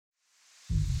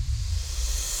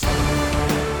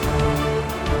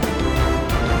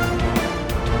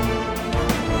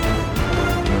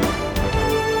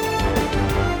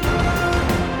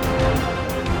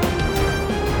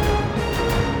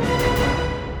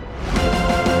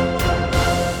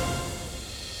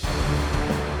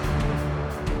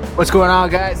What's going on,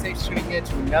 guys? Thanks for tuning in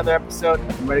to another episode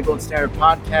of the Ready Gold Standard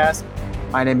podcast.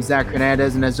 My name is Zach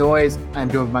Hernandez, and as always, I'm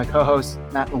joined with my co-host,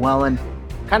 Matt Llewellyn.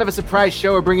 Kind of a surprise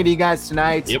show we're bringing to you guys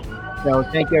tonight. Yep. So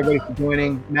thank you, everybody, for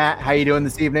joining. Matt, how you doing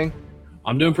this evening?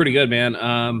 I'm doing pretty good, man.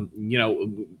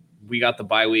 We got the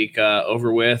bye week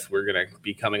over with. We're going to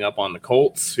be coming up on the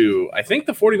Colts, who I think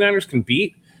the 49ers can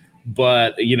beat.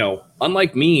 But,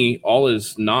 unlike me, all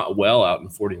is not well out in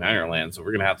 49er land. So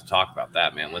we're going to have to talk about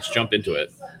that, man. Let's jump into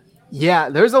it. Yeah,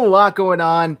 there's a lot going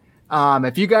on.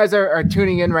 If you guys are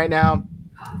tuning in right now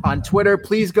on Twitter,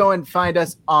 please go and find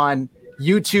us on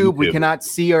YouTube. We cannot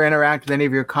see or interact with any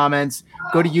of your comments.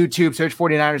 Go to YouTube, search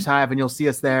 49ers Hive, and you'll see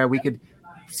us there. We could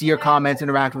see your comments,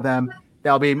 interact with them.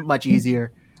 That'll be much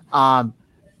easier.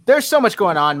 There's so much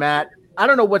going on, Matt. I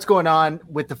don't know what's going on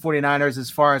with the 49ers as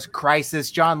far as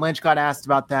crisis. John Lynch got asked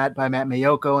about that by Matt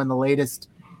Mayoko in the latest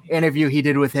interview he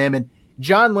did with him. And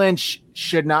John Lynch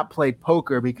should not play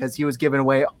poker because he was giving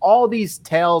away all these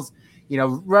tales,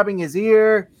 rubbing his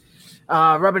ear,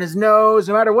 rubbing his nose,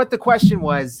 no matter what the question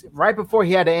was, right before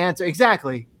he had to answer.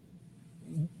 Exactly.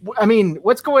 I mean,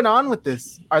 what's going on with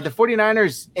this? Are the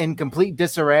 49ers in complete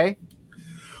disarray?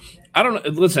 I don't know.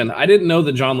 Listen, I didn't know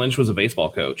that John Lynch was a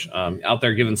baseball coach out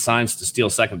there giving signs to steal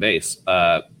second base.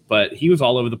 But he was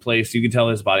all over the place. You could tell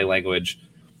his body language.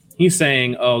 He's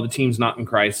saying, the team's not in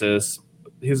crisis.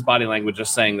 His body language is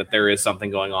saying that there is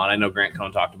something going on. I know Grant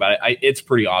Cohn talked about it. It's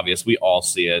pretty obvious. We all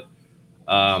see it.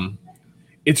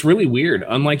 It's really weird.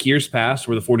 Unlike years past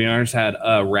where the 49ers had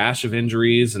a rash of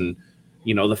injuries and,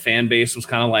 the fan base was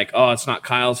kind of like, it's not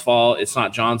Kyle's fault. It's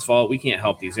not John's fault. We can't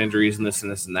help these injuries and this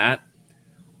and this and that.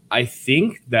 I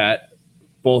think that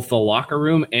both the locker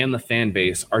room and the fan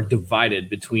base are divided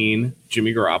between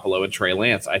Jimmy Garoppolo and Trey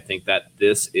Lance. I think that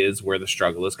this is where the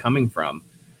struggle is coming from.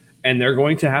 And they're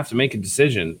going to have to make a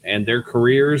decision, and their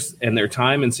careers and their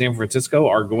time in San Francisco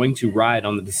are going to ride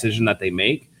on the decision that they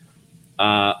make.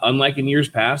 Unlike in years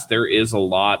past, there is a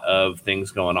lot of things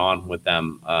going on with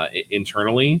them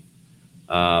internally.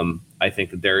 I think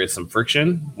that there is some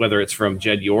friction, whether it's from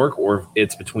Jed York or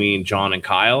it's between John and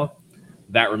Kyle.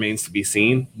 That remains to be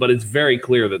seen, but it's very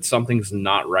clear that something's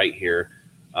not right here.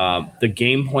 The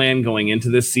game plan going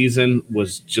into this season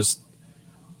was just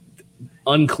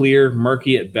unclear,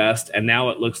 murky at best, and now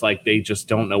it looks like they just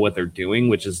don't know what they're doing,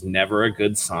 which is never a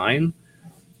good sign.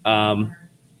 At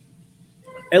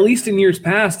least in years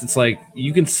past, it's like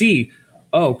you can see,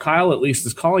 Kyle at least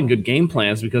is calling good game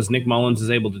plans because Nick Mullins is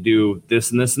able to do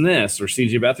this and this and this, or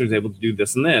CJ Beathard is able to do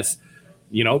this and this.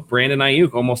 Brandon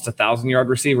Ayuk, almost 1,000-yard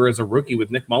receiver as a rookie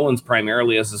with Nick Mullins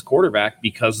primarily as his quarterback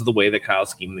because of the way that Kyle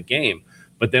schemed the game.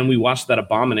 But then we watched that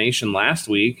abomination last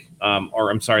week,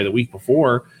 the week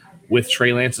before, with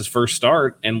Trey Lance's first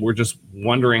start, and we're just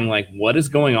wondering, what is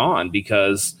going on?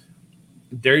 Because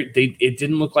it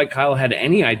didn't look like Kyle had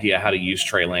any idea how to use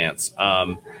Trey Lance.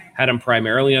 Had him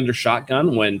primarily under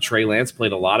shotgun when Trey Lance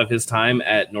played a lot of his time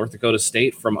at North Dakota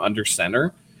State from under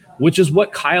center, which is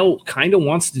what Kyle kind of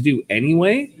wants to do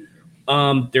anyway.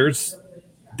 There's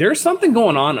something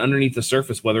going on underneath the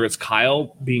surface, whether it's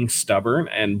Kyle being stubborn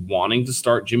and wanting to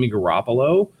start Jimmy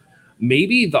Garoppolo.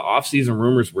 Maybe the offseason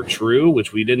rumors were true,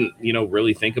 which we didn't,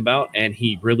 really think about. And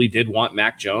he really did want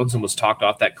Mac Jones and was talked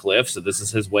off that cliff. So this is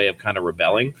his way of kind of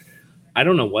rebelling. I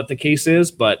don't know what the case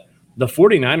is, but the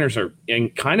 49ers are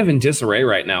kind of in disarray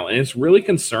right now. And it's really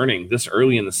concerning this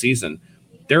early in the season.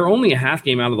 They're only a half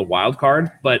game out of the wild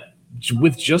card, but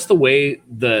with just the way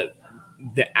the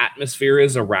atmosphere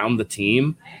is around the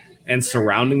team and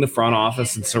surrounding the front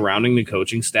office and surrounding the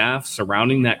coaching staff,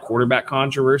 surrounding that quarterback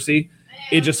controversy,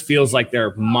 it just feels like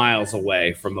they're miles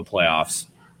away from the playoffs.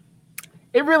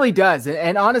 It really does.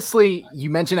 And honestly, you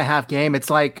mentioned a half game.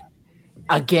 It's like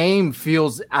a game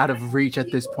feels out of reach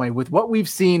at this point. With what we've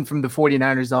seen from the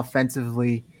 49ers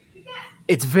offensively,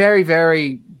 it's very,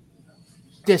 very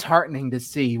disheartening to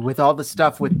see with all the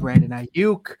stuff with Brandon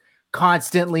Ayuk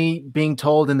constantly being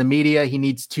told in the media he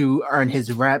needs to earn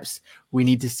his reps. We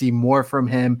need to see more from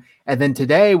him. And then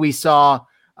today we saw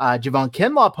Javon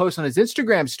Kinlaw post on his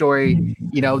Instagram story,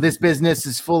 this business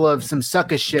is full of some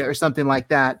sucker shit or something like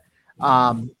that.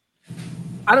 I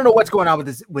don't know what's going on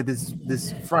with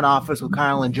this front office with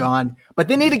Kyle and John, but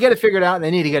they need to get it figured out, and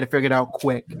they need to get it figured out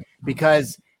quick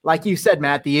because, like you said,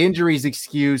 Matt, the injuries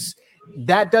excuse,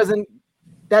 that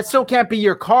still can't be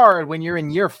your card when you're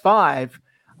in year 5.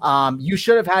 You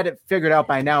should have had it figured out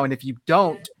by now, and if you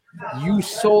don't, you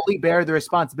solely bear the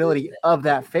responsibility of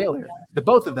that failure. The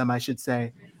both of them, I should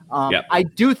say. I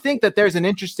do think that there's an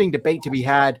interesting debate to be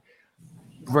had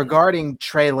regarding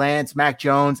Trey Lance, Mac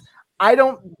Jones. I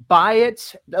don't buy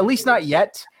it, at least not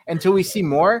yet, until we see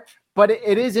more. but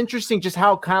it is interesting just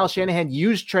how Kyle Shanahan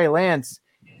used Trey Lance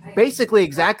basically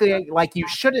exactly like you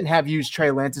shouldn't have used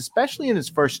Trey Lance, especially in his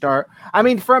first start. I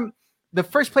mean, from the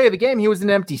first play of the game, he was an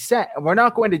empty set. We're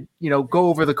not going to, go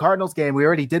over the Cardinals game. We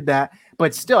already did that.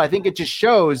 But still, I think it just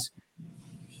shows,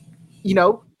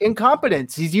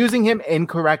 incompetence. He's using him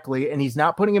incorrectly, and he's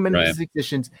not putting him in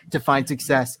positions to find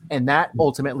success. And that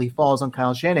ultimately falls on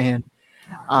Kyle Shanahan.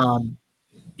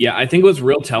 Yeah, I think it was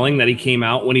real telling that he came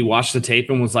out when he watched the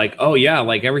tape and was like, oh, yeah,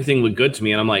 like everything looked good to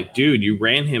me. And I'm like, dude, you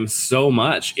ran him so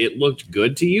much. It looked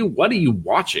good to you. What are you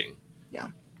watching? Yeah.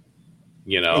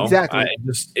 Exactly.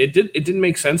 It didn't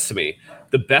make sense to me.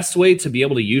 The best way to be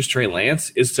able to use Trey Lance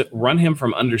is to run him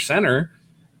from under center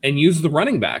and use the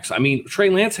running backs. I mean, Trey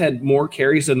Lance had more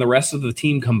carries than the rest of the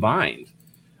team combined.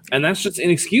 And that's just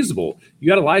inexcusable. You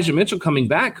got Elijah Mitchell coming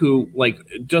back who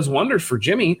does wonders for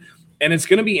Jimmy. And it's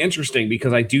going to be interesting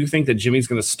because I do think that Jimmy's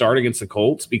going to start against the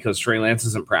Colts because Trey Lance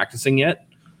isn't practicing yet.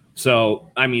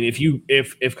 So, I mean,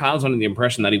 if Kyle's under the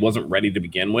impression that he wasn't ready to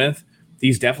begin with,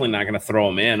 he's definitely not going to throw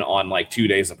him in on 2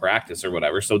 days of practice or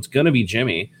whatever. So it's going to be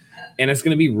Jimmy. And it's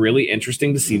going to be really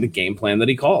interesting to see the game plan that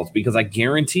he calls because I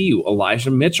guarantee you Elijah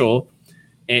Mitchell,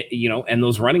 and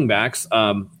those running backs,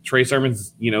 Trey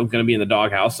Sermon's, going to be in the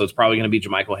doghouse. So it's probably going to be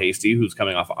JaMychal Hasty, who's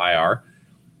coming off of IR.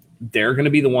 They're going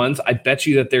to be the ones. I bet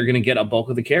you that they're going to get a bulk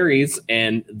of the carries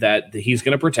and that he's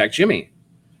going to protect Jimmy.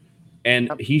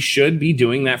 And he should be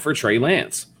doing that for Trey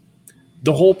Lance.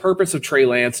 The whole purpose of Trey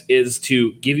Lance is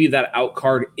to give you that out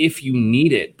card if you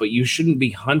need it, but you shouldn't be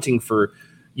hunting for,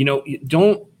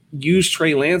 don't use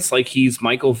Trey Lance like he's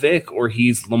Michael Vick or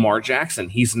he's Lamar Jackson.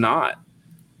 He's not.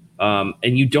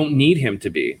 And you don't need him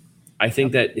to be. I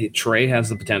think that Trey has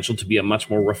the potential to be a much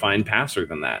more refined passer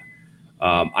than that.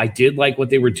 I did like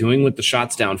what they were doing with the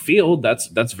shots downfield.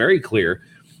 That's very clear.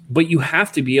 But you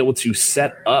have to be able to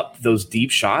set up those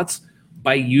deep shots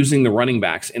by using the running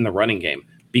backs in the running game.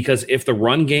 Because if the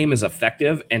run game is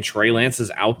effective and Trey Lance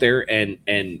is out there and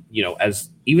as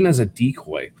a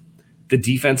decoy, the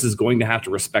defense is going to have to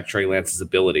respect Trey Lance's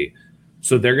ability.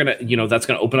 So they're going to, that's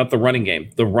going to open up the running game.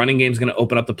 The running game is going to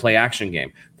open up the play action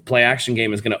game. The play action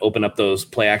game is going to open up those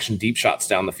play action deep shots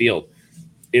down the field.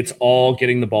 It's all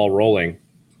getting the ball rolling.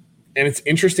 And it's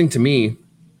interesting to me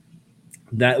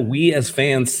that we as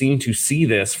fans seem to see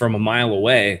this from a mile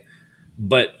away,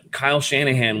 but Kyle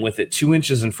Shanahan with it 2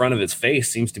 inches in front of his face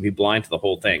seems to be blind to the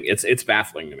whole thing. It's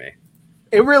baffling to me.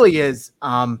 It really is.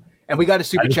 And we got a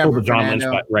super chat for John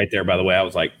Fernando. Lynch right there, by the way. I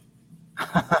was like,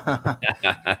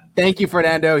 thank you,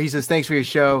 Fernando. He says, thanks for your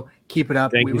show. Keep it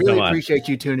up. We really appreciate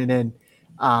you tuning in.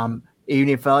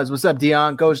 Evening, fellas. What's up,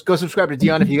 Dion? Go subscribe to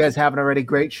Dion if you guys haven't already.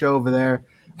 Great show over there.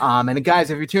 And guys,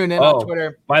 if you're tuning in on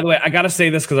Twitter. By the way, I got to say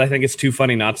this because I think it's too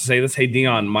funny not to say this. Hey,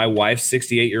 Dion, my wife's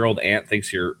 68-year-old aunt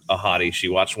thinks you're a hottie. She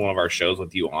watched one of our shows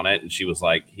with you on it, and she was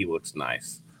like, he looks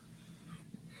nice.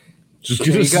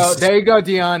 There you go,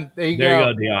 Dion. There you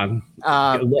go, Dion.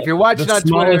 If you're watching on Twitter, the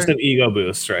smallest of ego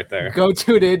boosts right there. Go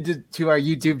tune in to our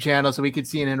YouTube channel so we can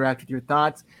see and interact with your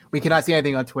thoughts. We cannot see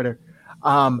anything on Twitter.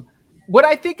 What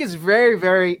I think is very,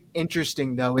 very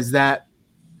interesting, though, is that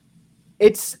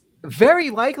it's very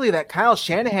likely that Kyle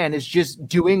Shanahan is just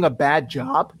doing a bad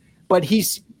job, but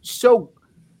he's so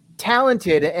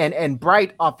talented and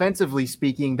bright offensively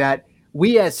speaking that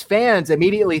we as fans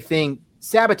immediately think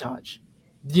sabotage.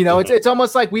 It's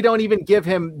almost like we don't even give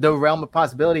him the realm of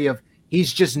possibility of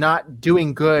he's just not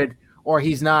doing good or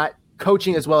he's not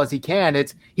coaching as well as he can.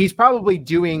 He's probably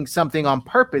doing something on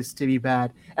purpose to be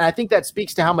bad. And I think that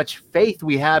speaks to how much faith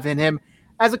we have in him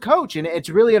as a coach. And it's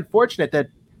really unfortunate that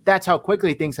that's how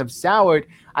quickly things have soured.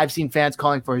 I've seen fans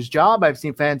calling for his job. I've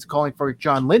seen fans calling for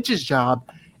John Lynch's job.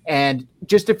 And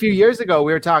just a few years ago,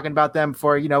 we were talking about them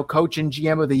for, coach and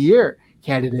GM of the year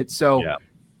candidates. So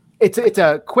it's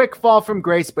a quick fall from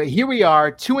grace, but here we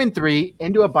are 2-3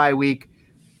 into a bye week.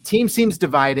 Team seems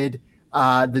divided.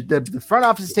 The front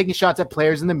office is taking shots at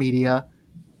players in the media.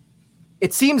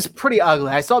 It seems pretty ugly.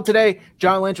 I saw today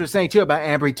John Lynch was saying too about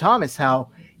Ambry Thomas, how,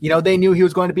 they knew he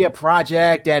was going to be a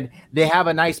project and they have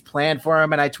a nice plan for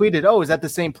him. And I tweeted, is that the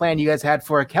same plan you guys had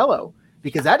for Akello?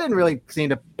 Because that didn't really seem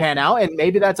to pan out. And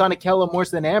maybe that's on Akello more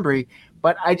so than Ambry.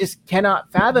 But I just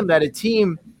cannot fathom that a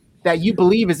team that you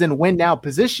believe is in win now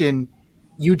position,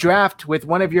 you draft with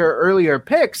one of your earlier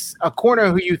picks, a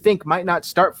corner who you think might not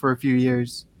start for a few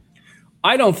years.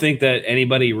 I don't think that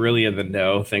anybody really in the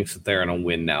know thinks that they're in a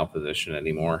win now position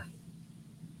anymore.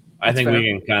 I think we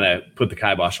can kind of put the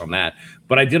kibosh on that.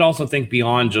 But I did also think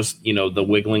beyond just, the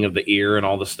wiggling of the ear and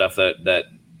all the stuff that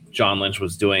John Lynch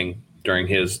was doing during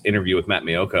his interview with Matt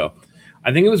Miyoko,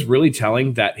 I think it was really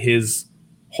telling that his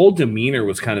whole demeanor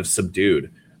was kind of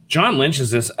subdued. John Lynch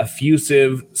is this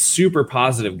effusive, super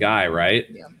positive guy, right?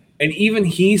 Yeah. And even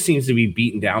he seems to be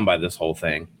beaten down by this whole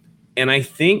thing. And I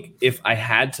think if I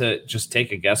had to just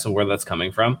take a guess of where that's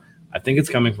coming from, I think it's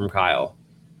coming from Kyle.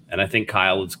 And I think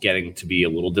Kyle is getting to be a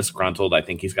little disgruntled. I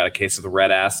think he's got a case of the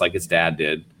red ass like his dad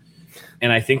did.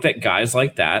 And I think that guys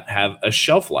like that have a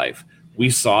shelf life. We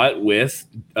saw it with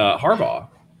Harbaugh,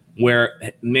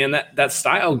 where, man, that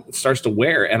style starts to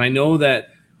wear. And I know that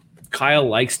Kyle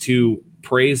likes to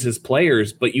praise his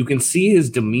players, but you can see his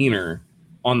demeanor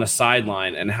on the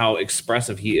sideline and how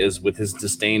expressive he is with his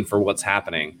disdain for what's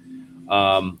happening.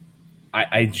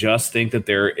 I just think that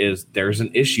there's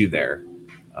an issue there.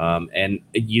 And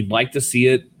you'd like to see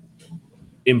it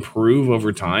improve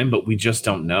over time, but we just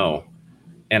don't know.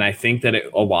 And I think that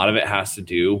a lot of it has to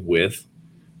do with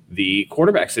the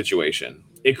quarterback situation.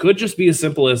 It could just be as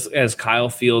simple as Kyle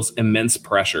feels immense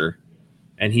pressure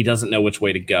and he doesn't know which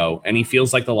way to go. And he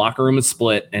feels like the locker room is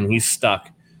split and he's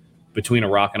stuck between a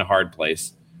rock and a hard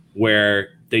place, where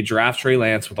they draft Trey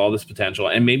Lance with all this potential.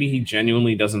 And maybe he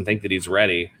genuinely doesn't think that he's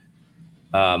ready.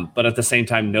 But at the same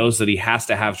time knows that he has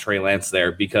to have Trey Lance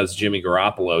there because Jimmy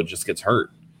Garoppolo just gets hurt.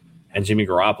 And Jimmy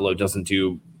Garoppolo doesn't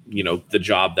do, the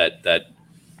job that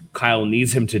Kyle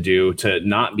needs him to do to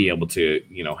not be able to,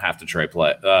 have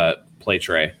to play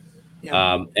Trey.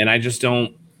 Yeah. And I just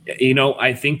don't,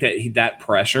 I think that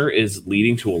pressure is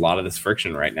leading to a lot of this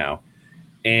friction right now.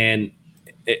 And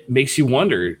it makes you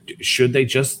wonder, should they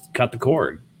just cut the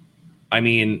cord? I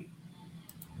mean,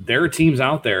 there are teams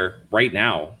out there right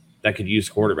now that could use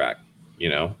quarterback,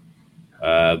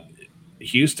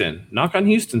 Houston, knock on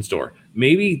Houston's door.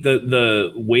 Maybe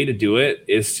the way to do it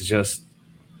is to just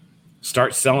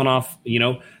start selling off,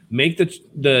 make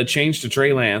the change to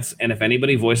Trey Lance. And if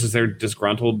anybody voices their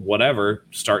disgruntled, whatever,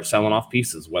 start selling off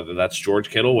pieces, whether that's George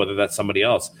Kittle, whether that's somebody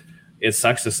else. It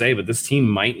sucks to say, but this team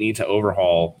might need to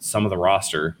overhaul some of the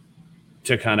roster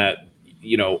to kind of,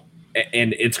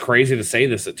 and it's crazy to say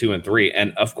this at 2-3.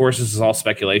 And of course, this is all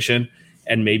speculation,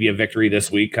 and maybe a victory this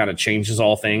week kind of changes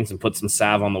all things and puts some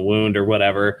salve on the wound or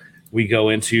whatever. We go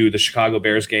into the Chicago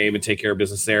Bears game and take care of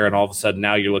business there. And all of a sudden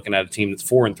now you're looking at a team that's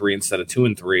 4-3 instead of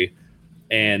 2-3.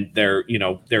 And they're in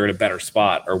a better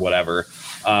spot or whatever.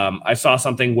 I saw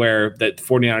something where the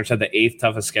 49ers had the 8th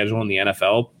toughest schedule in the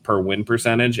NFL per win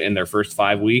percentage in their first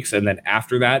 5 weeks. And then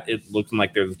after that, it looked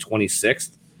like they're the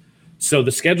 26th. So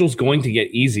the schedule's going to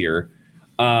get easier.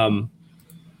 Minus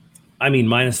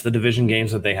the division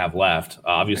games that they have left.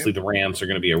 Obviously, the Rams are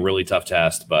going to be a really tough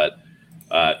test, but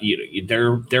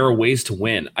there are ways to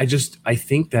win. I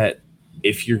think that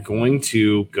if you're going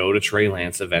to go to Trey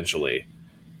Lance eventually,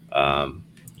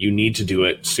 you need to do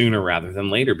it sooner rather than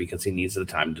later because he needs the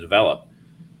time to develop.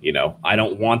 I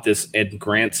don't want this. Ed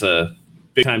Grant's a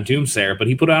big time doomsayer, but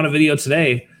he put out a video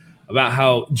today about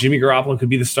how Jimmy Garoppolo could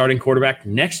be the starting quarterback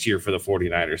next year for the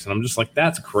 49ers. And I'm just like,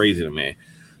 that's crazy to me.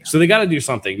 So they got to do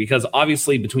something because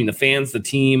obviously between the fans, the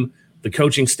team, the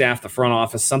coaching staff, the front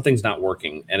office, something's not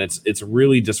working. And it's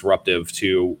really disruptive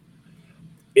to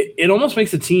it almost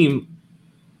makes the team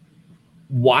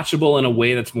watchable in a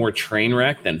way that's more train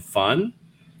wreck than fun.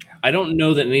 I don't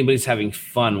know that anybody's having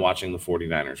fun watching the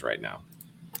 49ers right now.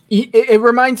 It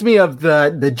reminds me of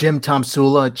the Jim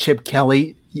Tomsula, Chip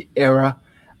Kelly era,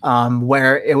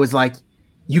 where it was like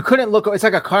you couldn't look. It's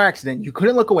like a car accident. You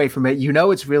couldn't look away from it.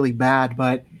 It's really bad,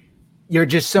 but you're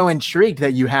just so intrigued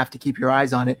that you have to keep your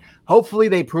eyes on it. Hopefully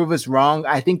they prove us wrong.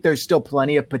 I think there's still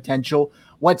plenty of potential.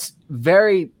 What's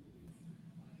very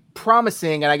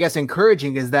promising and I guess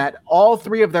encouraging is that all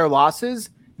 3 of their losses,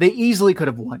 they easily could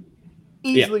have won.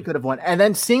 Could have won. And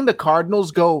then seeing the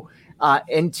Cardinals go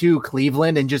into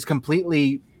Cleveland and just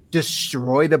completely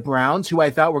destroy the Browns, who I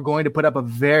thought were going to put up a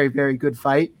very, very good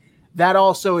fight. That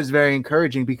also is very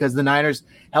encouraging because the Niners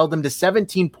held them to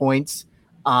 17 points.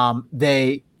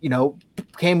 They,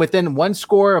 came within 1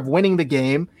 score of winning the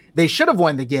game. They should have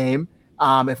won the game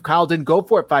if Kyle didn't go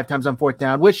for it 5 times on 4th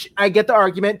down, which I get the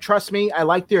argument. Trust me, I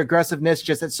like their aggressiveness.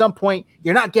 Just at some point,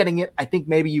 you're not getting it. I think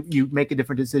maybe you make a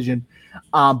different decision.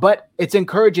 But it's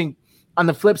encouraging. On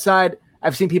the flip side,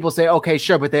 I've seen people say, okay,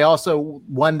 sure, but they also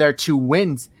won their 2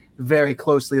 wins very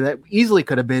closely. That easily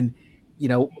could have been,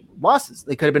 losses.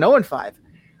 They could have been 0-5.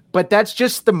 But that's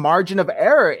just the margin of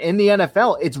error in the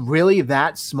NFL. It's really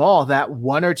that small that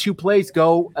 1 or 2 plays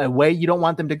go a way you don't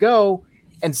want them to go,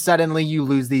 and suddenly you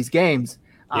lose these games.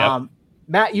 Yep.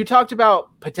 Matt, you talked about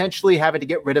potentially having to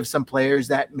get rid of some players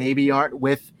that maybe aren't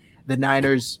with the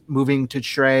Niners moving to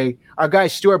Trey. Our guy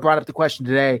Stuart brought up the question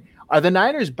today. Are the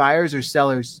Niners buyers or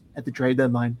sellers at the trade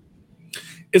deadline?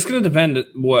 It's going to depend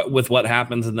with what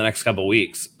happens in the next couple of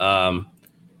weeks.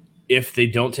 if they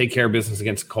don't take care of business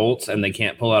against Colts and they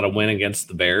can't pull out a win against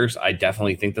the Bears, I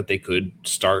definitely think that they could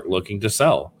start looking to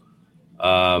sell.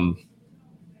 And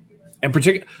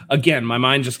again, my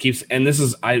mind just keeps, and this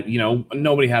is,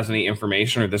 nobody has any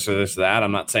information or this or that.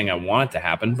 I'm not saying I want it to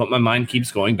happen, but my mind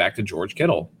keeps going back to George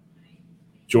Kittle.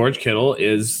 George Kittle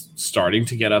is starting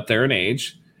to get up there in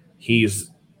age.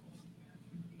 He's,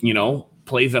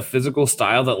 plays a physical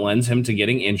style that lends him to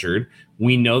getting injured.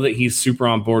 We know that he's super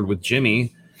on board with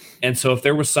Jimmy. And so if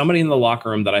there was somebody in the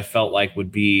locker room that I felt like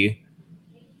would be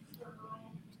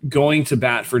going to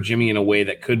bat for Jimmy in a way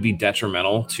that could be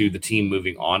detrimental to the team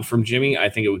moving on from Jimmy, I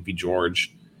think it would be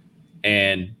George.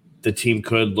 And the team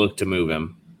could look to move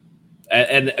him.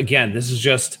 And again, this is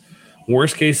just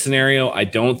worst case scenario. I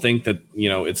don't think that,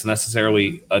 it's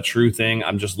necessarily a true thing.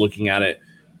 I'm just looking at it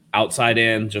outside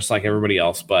in, just like everybody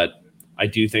else. But I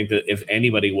do think that if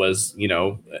anybody was,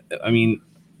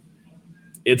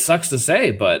 it sucks to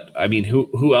say, but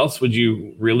who else would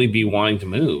you really be wanting to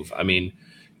move?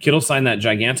 Kittle signed that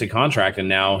gigantic contract and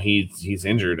now he's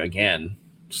injured again.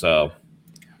 So,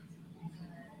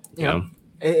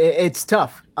 it's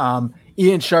tough.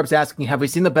 Ian Sharp's asking, have we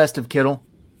seen the best of Kittle?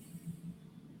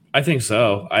 I think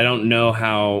so. I don't know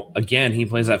how, again, he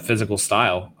plays that physical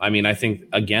style. I think,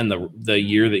 again, the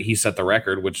year that he set the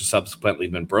record, which has subsequently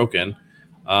been broken,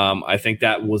 I think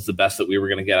that was the best that we were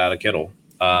going to get out of Kittle.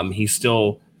 He's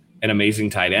still an amazing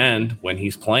tight end when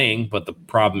he's playing, but the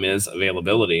problem is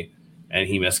availability. And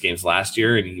he missed games last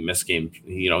year, and he missed games.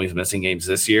 He's missing games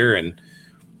this year, and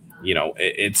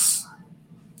it's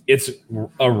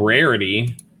a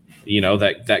rarity.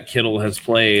 That Kittle has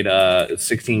played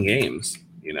 16 games.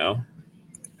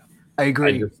 I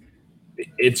agree.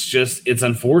 It's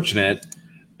unfortunate,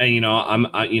 and I'm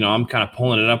kind of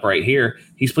pulling it up right here.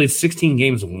 He's played 16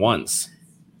 games once.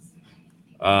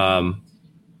 And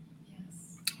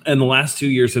the last 2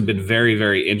 years have been very,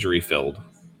 very injury filled.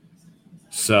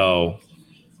 So,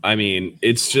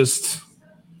 it's just,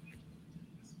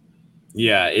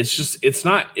 it's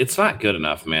not good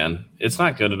enough, man. It's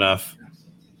not good enough.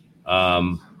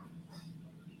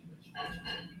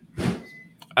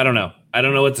 I don't know. I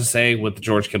don't know what to say with the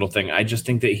George Kittle thing. I just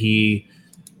think that he,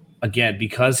 again,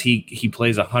 because he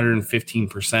plays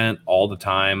 115% all the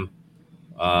time.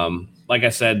 Like I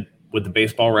said, with the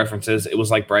baseball references, it was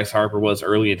like Bryce Harper was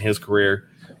early in his career,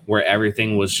 where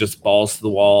everything was just balls to the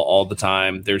wall all the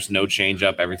time. There's no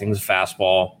changeup. Everything's a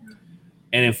fastball.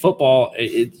 And in football,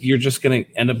 you're just going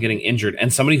to end up getting injured.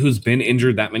 And somebody who's been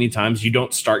injured that many times, you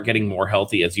don't start getting more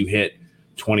healthy as you hit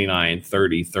 29,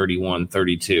 30, 31,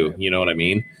 32. You know what I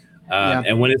mean?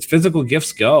 And when his physical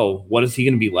gifts go, what is he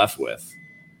going to be left with?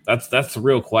 That's the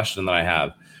real question that I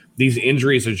have. These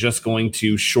injuries are just going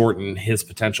to shorten his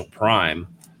potential prime.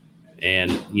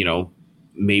 And,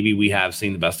 maybe we have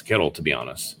seen the best of Kittle, to be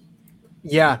honest.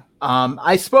 Yeah.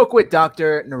 I spoke with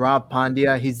Dr. Nirav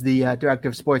Pandya. He's the director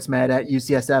of sports med at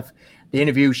UCSF. The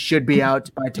interview should be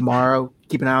out by tomorrow.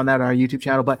 Keep an eye on that on our YouTube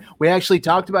channel. But we actually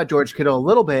talked about George Kittle a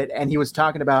little bit, and he was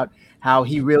talking about how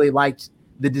he really liked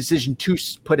the decision to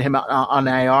put him on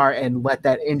IR and let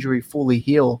that injury fully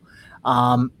heal.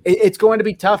 It's going to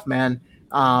be tough, man.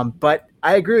 But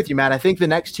I agree with you, Matt. I think the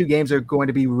next two games are going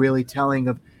to be really telling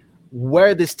of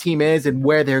where this team is and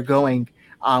where they're going.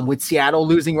 With Seattle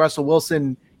losing Russell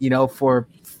Wilson, for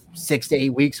 6 to 8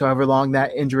 weeks, however long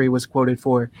that injury was quoted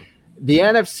for. The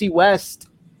NFC West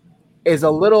is a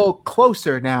little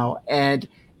closer now. And,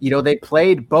 they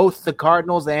played both the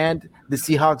Cardinals and the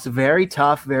Seahawks very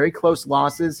tough, very close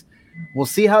losses. We'll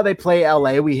see how they play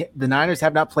LA. The Niners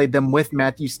have not played them with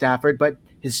Matthew Stafford, but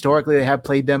historically they have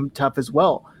played them tough as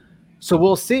well. So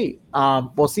we'll see.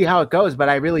 We'll see how it goes. But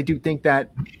I really do think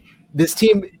that this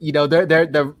team, they're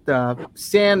the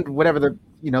sand, whatever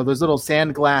those little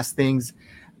sand glass things.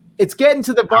 It's getting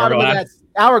to the bottom of that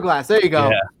hourglass. There you go.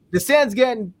 Yeah. The sand's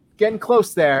getting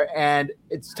close there, and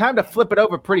it's time to flip it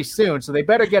over pretty soon. So they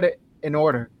better get it in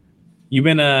order. You've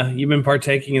been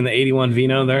partaking in the 81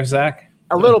 vino there, Zach?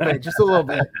 A little bit, just a little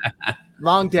bit.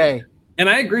 Long day. And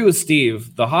I agree with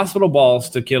Steve. The hospital balls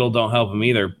to Kittle don't help him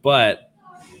either. But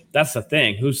that's the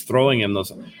thing. Who's throwing him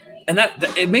those? And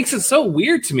that it makes it so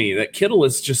weird to me that Kittle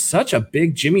is just such a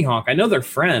big Jimmy Hawk. I know they're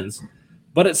friends,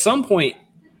 but at some point,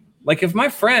 like if my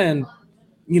friend,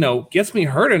 gets me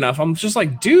hurt enough, I'm just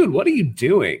like, dude, what are you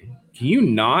doing? Can you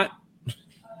not?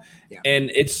 Yeah.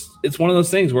 And it's one of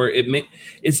those things where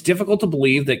it's difficult to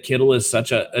believe that Kittle is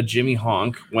such a Jimmy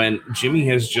Honk when Jimmy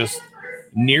has just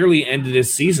nearly ended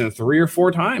his season 3 or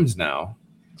 4 times now.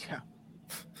 Yeah.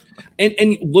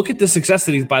 And look at the success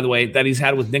that he's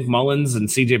had with Nick Mullins and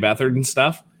CJ Beathard and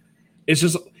stuff. It's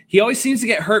just he always seems to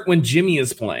get hurt when Jimmy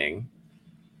is playing.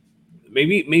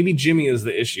 maybe Jimmy is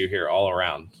the issue here all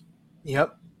around.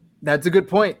 Yep, that's a good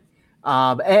point.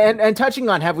 And touching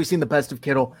on, have we seen the best of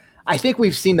Kittle? I think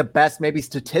we've seen the best, maybe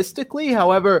statistically.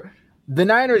 However, the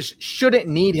Niners shouldn't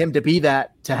need him to be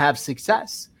that to have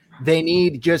success. They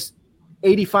need just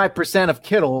 85% of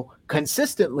Kittle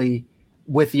consistently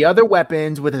with the other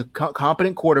weapons, with a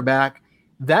competent quarterback.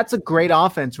 That's a great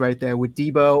offense right there with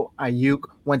Debo, Ayuk,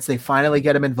 once they finally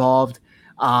get him involved.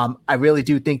 I really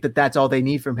do think that that's all they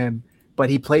need from him. But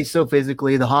he plays so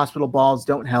physically. The hospital balls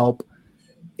don't help.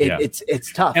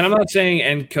 It's tough. And I'm not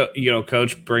saying,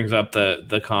 Coach brings up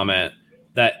the comment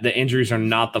that the injuries are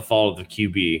not the fault of the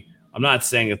QB. I'm not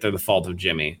saying that they're the fault of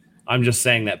Jimmy. I'm just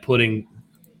saying that putting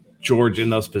George in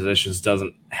those positions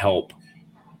doesn't help.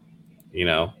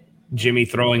 Jimmy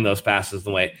throwing those passes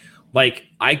the way. Like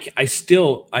I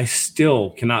still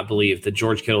cannot believe that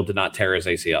George Kittle did not tear his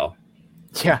ACL.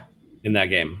 Yeah. In that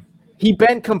game. He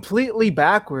bent completely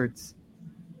backwards.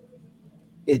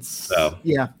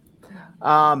 Yeah.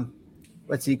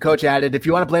 Let's see. Coach added, if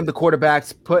you want to blame the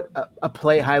quarterbacks, put a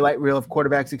play highlight reel of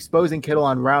quarterbacks exposing Kittle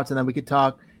on routes, and then we could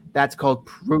talk. That's called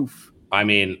proof. I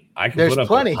mean, I can There's put up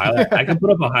plenty. I can put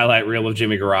up a highlight reel of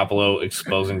Jimmy Garoppolo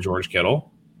exposing George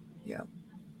Kittle. Yeah.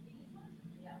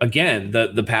 Again,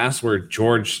 the pass where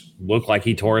George looked like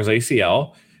he tore his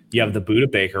ACL. You have the Buda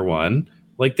Baker one.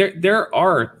 Like there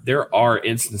are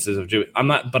instances of Jimmy. I'm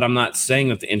not saying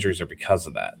that the injuries are because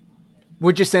of that.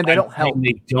 We're just saying they don't help.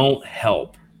 They don't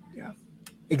help. Yeah,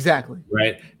 exactly.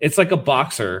 Right. It's like a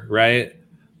boxer, right?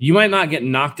 You might not get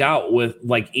knocked out with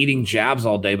like eating jabs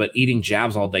all day, but eating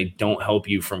jabs all day don't help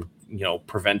you from,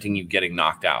 preventing you getting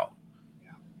knocked out.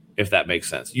 Yeah. If that makes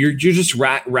sense. You're just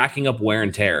racking up wear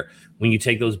and tear when you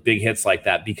take those big hits like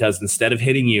that, because instead of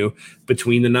hitting you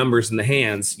between the numbers and the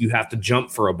hands, you have to jump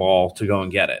for a ball to go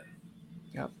and get it.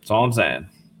 Yep. That's all I'm saying.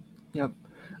 Yep.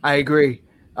 I agree.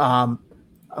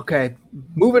 Okay,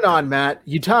 moving on, Matt.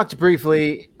 You talked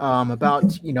briefly about,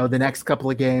 the next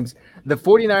couple of games. The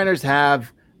 49ers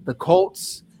have the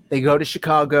Colts. They go to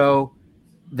Chicago.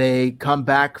 They come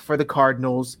back for the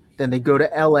Cardinals. Then they go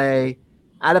to L.A.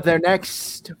 Out of their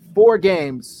next 4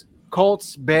 games,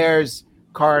 Colts, Bears,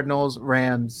 Cardinals,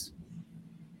 Rams,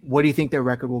 what do you think their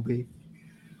record will be?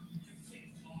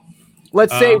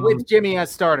 Let's say with Jimmy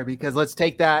as starter, because let's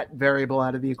take that variable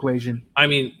out of the equation. I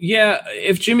mean, yeah,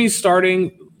 if Jimmy's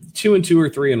starting 2-2 or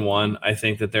 3-1, I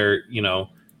think that they're,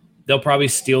 they'll probably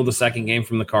steal the second game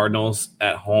from the Cardinals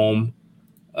at home.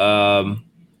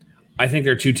 I think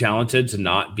they're too talented to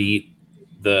not beat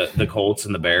the Colts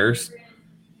and the Bears.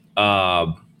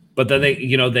 But then they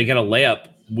get a layup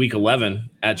week 11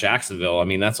 at Jacksonville. I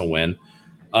mean, that's a win.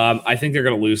 I think they're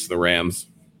going to lose to the Rams.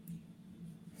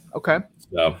 Okay.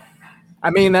 So, I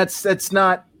mean, that's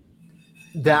not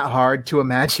that hard to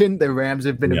imagine. The Rams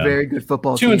have been a very good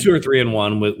football team. 2-2 or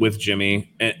 3-1 with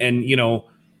Jimmy. And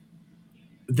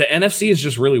the NFC is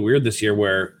just really weird this year,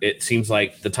 where it seems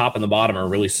like the top and the bottom are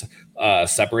really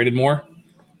separated more.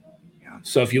 Yeah.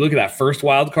 So if you look at that first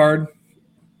wild card,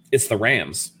 it's the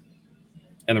Rams.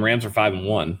 And the Rams are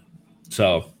 5-1.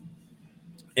 So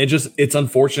it's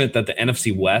unfortunate that the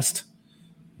NFC West,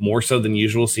 more so than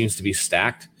usual, seems to be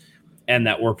stacked, and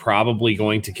that we're probably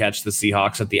going to catch the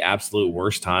Seahawks at the absolute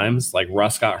worst times. Like,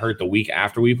 Russ got hurt the week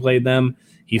after we played them.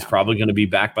 He's probably going to be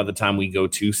back by the time we go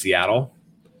to Seattle.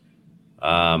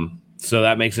 So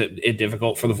that makes it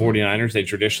difficult for the 49ers. They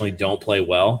traditionally don't play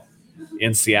well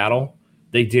in Seattle.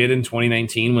 They did in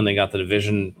 2019 when they got the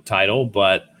division title,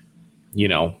 but,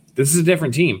 this is a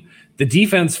different team. The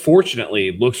defense,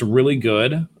 fortunately, looks really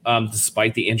good,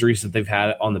 despite the injuries that they've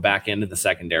had on the back end of the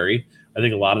secondary. I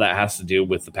think a lot of that has to do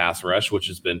with the pass rush, which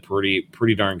has been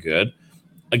pretty darn good.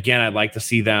 Again, I'd like to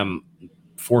see them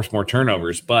force more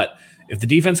turnovers, but if the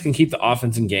defense can keep the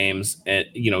offense in games, and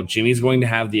Jimmy's going to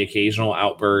have the occasional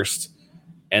outburst,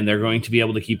 and they're going to be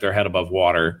able to keep their head above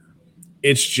water.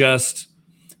 It's just,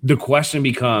 the question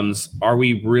becomes: do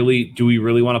we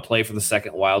really want to play for the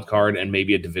second wild card and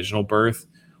maybe a divisional berth,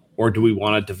 or do we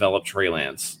want to develop Trey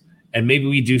Lance? And maybe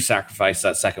we do sacrifice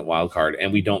that second wild card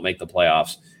and we don't make the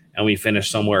playoffs, and we finish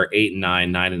somewhere 8-9,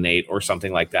 9-8, or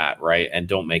something like that, right? And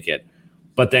don't make it.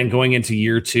 But then going into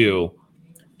year 2,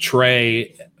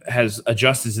 Trey has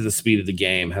adjusted to the speed of the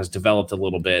game, has developed a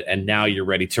little bit, and now you're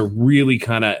ready to really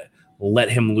kind of let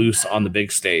him loose on the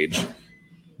big stage.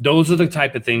 Those are the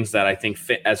type of things that I think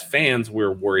as fans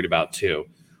we're worried about too.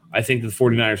 I think the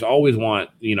 49ers always want,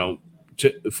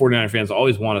 49er fans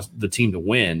always want the team to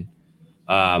win.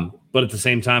 But at the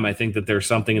same time, I think that there's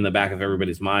something in the back of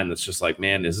everybody's mind that's just like,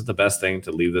 man, is it the best thing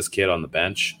to leave this kid on the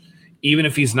bench? Even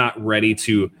if he's not ready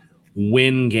to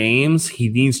win games, he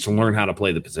needs to learn how to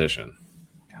play the position.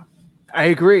 I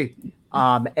agree.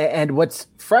 And what's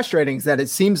frustrating is that it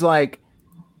seems like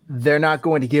they're not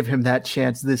going to give him that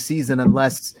chance this season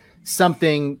unless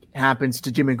something happens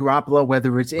to Jimmy Garoppolo,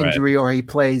 whether it's injury or he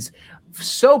plays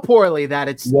so poorly that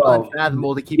it's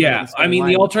unfathomable to keep him in the I mean, lineup.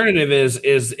 the alternative is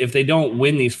if they don't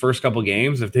win these first couple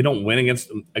games, if they don't win against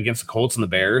the Colts and the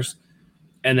Bears,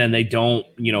 and then they don't,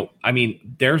 I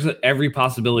mean, there's every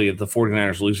possibility that the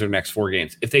 49ers lose their next 4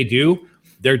 games. If they do,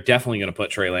 they're definitely going to put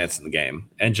Trey Lance in the game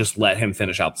and just let him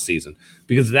finish out the season.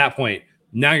 Because at that point,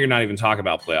 now you're not even talking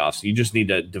about playoffs. You just need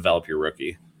to develop your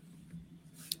rookie.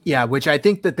 Yeah, which I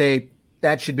think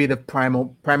that should be the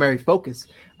primary focus.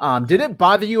 Did it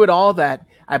bother you at all that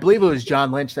I believe it was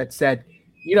John Lynch that said,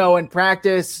 in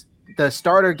practice, the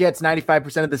starter gets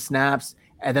 95% of the snaps,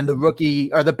 and then the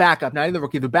rookie or the backup, not even the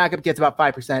rookie, the backup gets about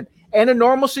 5%. In a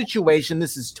normal situation,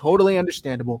 this is totally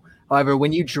understandable. However,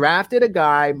 when you drafted a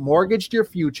guy, mortgaged your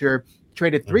future,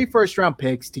 traded 3 first-round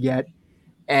picks to get,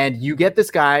 and you get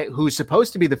this guy who's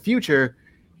supposed to be the future,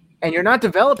 and you're not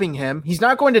developing him, he's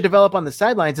not going to develop on the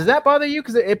sidelines. Does that bother you?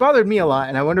 Because it bothered me a lot,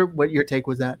 and I wonder what your take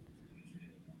was that.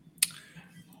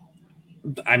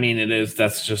 I mean, it is.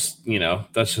 That's just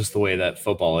the way that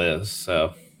football is.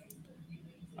 So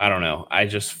I don't know. I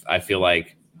feel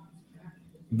like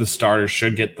the starter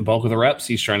should get the bulk of the reps.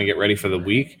 He's trying to get ready for the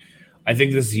week. I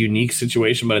think this is a unique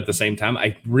situation, but at the same time,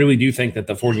 I really do think that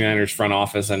the 49ers front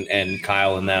office and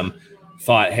Kyle and them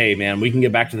thought, hey, man, we can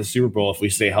get back to the Super Bowl if we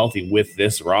stay healthy with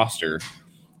this roster.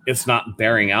 It's not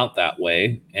bearing out that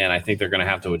way, and I think they're going to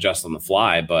have to adjust on the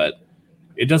fly, but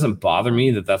it doesn't bother me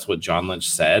that that's what John Lynch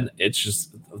said. It's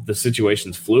just the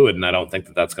situation's fluid, and I don't think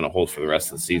that that's going to hold for the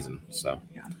rest of the season. So,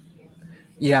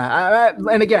 yeah.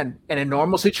 And again, in a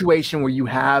normal situation where you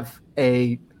have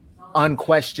a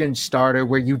unquestioned starter,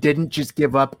 where you didn't just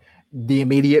give up the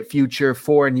immediate future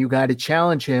for a new guy to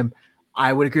challenge him,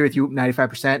 I would agree with you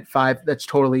 95%, 5. That's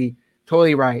totally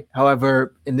right.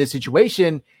 However, in this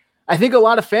situation, I think a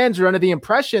lot of fans are under the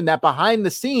impression that behind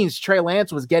the scenes, Trey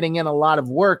Lance was getting in a lot of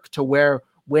work to where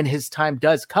when his time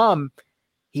does come,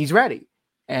 he's ready.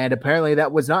 And apparently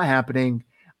that was not happening.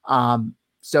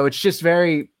 So it's just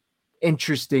very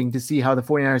interesting to see how the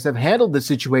 49ers have handled the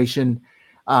situation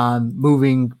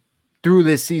moving through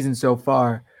this season so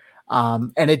far.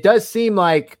 And it does seem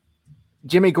like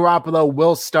Jimmy Garoppolo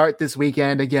will start this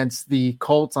weekend against the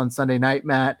Colts on Sunday night,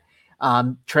 Matt.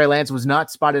 Trey Lance was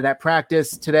not spotted at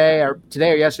practice today or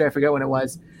yesterday. I forget when it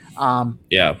was.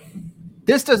 Yeah.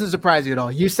 This doesn't surprise you at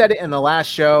all. You said it in the last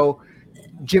show.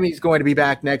 Jimmy's going to be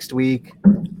back next week.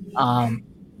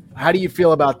 How do you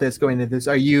feel about this going into this?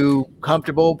 Are you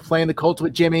comfortable playing the Colts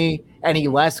with Jimmy? Any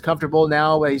less comfortable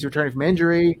now that he's returning from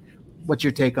injury? What's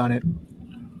your take on it?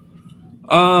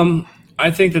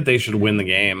 I think that they should win the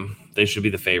game. They should be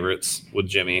the favorites with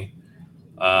Jimmy.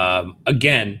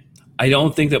 Again, I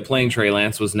don't think that playing Trey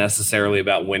Lance was necessarily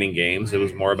about winning games. It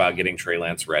was more about getting Trey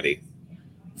Lance ready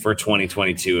for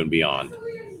 2022 and beyond.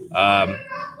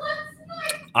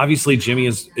 Obviously, Jimmy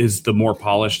is the more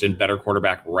polished and better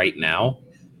quarterback right now.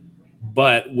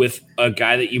 But with a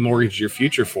guy that you mortgage your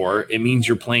future for, it means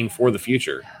you're playing for the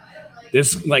future.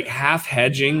 This like half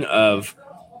hedging of,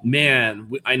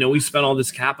 man, I know we spent all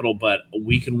this capital, but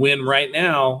we can win right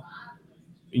now.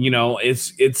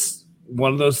 It's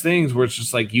one of those things where it's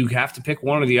just like you have to pick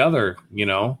one or the other.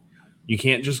 You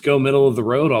can't just go middle of the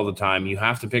road all the time. You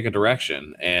have to pick a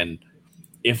direction. And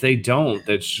if they don't,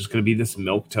 that's just going to be this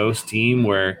milquetoast team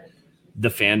where the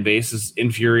fan base is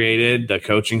infuriated. The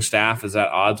coaching staff is at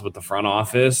odds with the front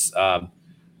office.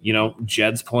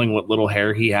 Jed's pulling what little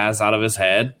hair he has out of his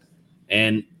head.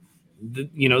 And,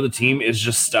 the team is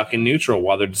just stuck in neutral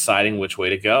while they're deciding which way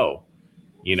to go.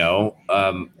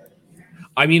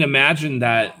 Imagine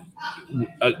that,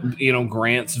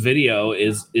 Grant's video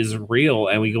is real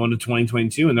and we go into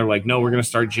 2022 and they're like, no, we're going to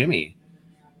start Jimmy.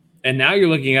 And now you're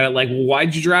looking at it like, well,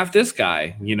 why'd you draft this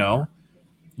guy?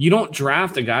 You don't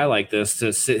draft a guy like this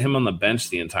to sit him on the bench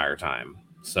the entire time.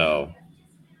 So,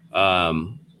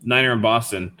 Niner in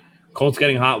Boston, Colts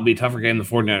getting hot will be a tougher game than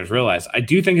the 49ers realize. I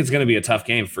do think it's going to be a tough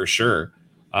game for sure,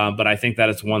 but I think that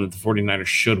it's one that the 49ers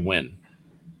should win.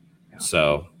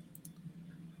 So,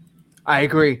 I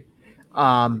agree.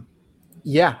 I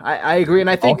agree. And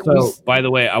I think also, by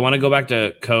the way, I want to go back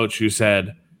to Coach who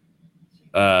said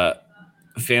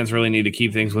fans really need to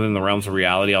keep things within the realms of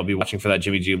reality. I'll be watching for that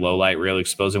Jimmy G lowlight reel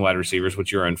exposing wide receivers, which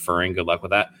you're inferring. Good luck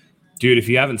with that. Dude, if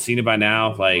you haven't seen it by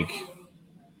now, I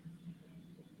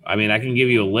can give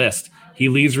you a list. He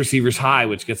leaves receivers high,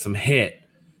 which gets them hit.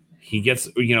 He gets,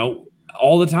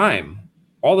 all the time.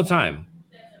 All the time.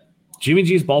 Jimmy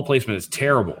G's ball placement is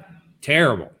terrible.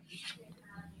 Terrible.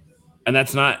 And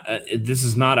that's not this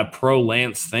is not a pro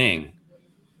Lance thing.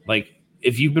 Like,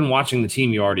 if you've been watching the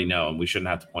team, you already know, and we shouldn't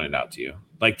have to point it out to you.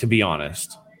 Like, to be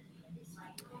honest.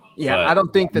 Yeah, but I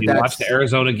don't think that's watch the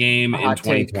Arizona game in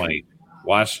 2020. Take.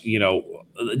 Watch,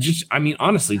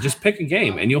 honestly, just pick a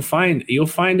game, and you'll find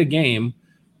a game,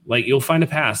 like you'll find a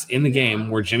pass in the game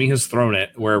where Jimmy has thrown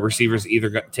it, where a receiver's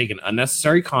either taken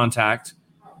unnecessary contact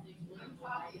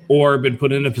or been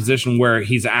put in a position where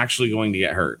he's actually going to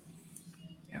get hurt.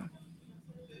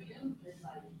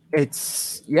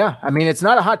 It's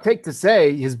not a hot take to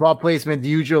say his ball placement is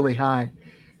usually high.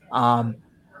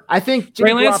 I think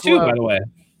Trey Lance too, by the way.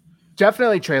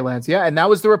 Definitely Trey Lance, yeah. And that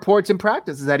was the reports in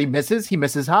practice, is that he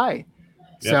misses high.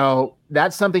 Yep. So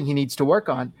that's something he needs to work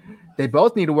on. They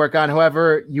both need to work on.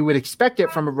 However, you would expect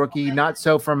it from a rookie, not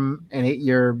so from an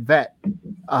 8-year vet,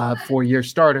 4-year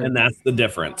starter. And that's the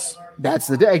difference.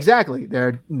 Exactly.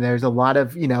 There's a lot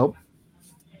of,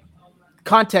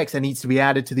 context that needs to be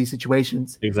added to these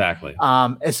situations. Exactly.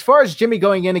 As far as Jimmy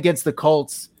going in against the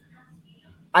Colts,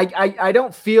 I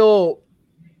don't feel,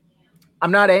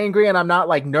 I'm not angry and I'm not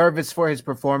like nervous for his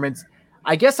performance.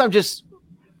 I guess I'm just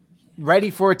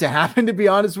ready for it to happen, to be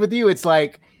honest with you. It's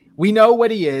like, we know what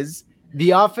he is.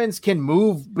 The offense can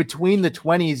move between the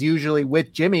 20s usually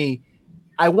with Jimmy.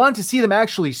 I want to see them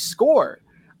actually score.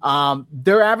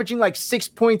 They're averaging like 6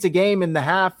 points a game in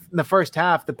the first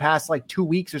half, the past like 2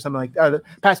 weeks or something like that, the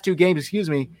past 2 games, excuse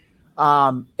me.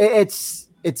 It's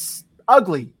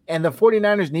ugly, and the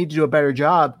 49ers need to do a better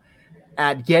job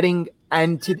at getting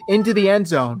into the end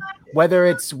zone, whether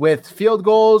it's with field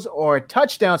goals or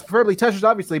touchdowns, preferably touchdowns,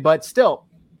 obviously, but still,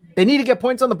 they need to get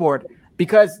points on the board,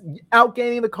 because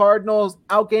outgaining the Cardinals,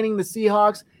 outgaining the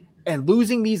Seahawks, and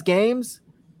losing these games,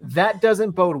 that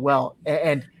doesn't bode well.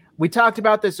 And we talked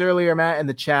about this earlier, Matt, in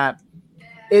the chat.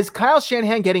 Is Kyle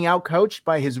Shanahan getting outcoached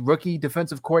by his rookie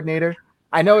defensive coordinator?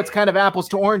 I know it's kind of apples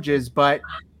to oranges, but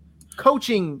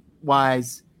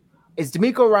coaching-wise, is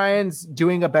DeMeco Ryans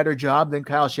doing a better job than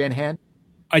Kyle Shanahan?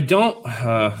 I don't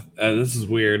this is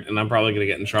weird, and I'm probably going to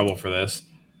get in trouble for this,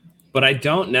 but I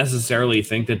don't necessarily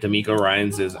think that DeMeco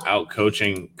Ryans is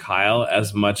out-coaching Kyle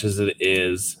as much as it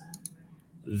is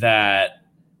that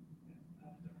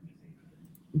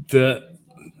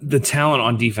the talent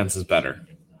on defense is better.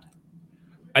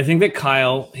 I think that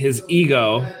Kyle, his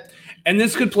ego, and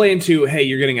this could play into, hey,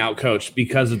 you're getting out-coached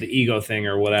because of the ego thing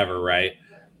or whatever, right?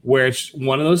 Where it's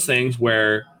one of those things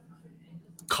where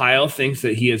Kyle thinks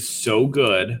that he is so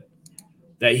good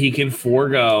that he can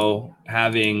forego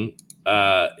having,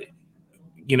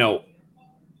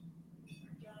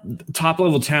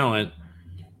 top-level talent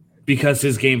because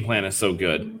his game plan is so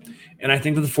good. And I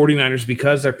think that the 49ers,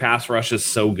 because their pass rush is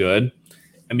so good,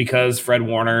 and because Fred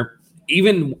Warner,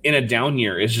 even in a down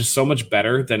year, is just so much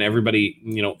better than everybody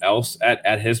else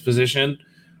at his position,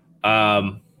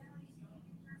 that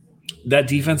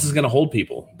defense is going to hold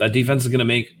people. That defense is going to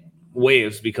make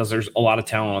waves because there's a lot of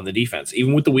talent on the defense,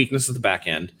 even with the weakness at the back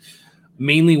end,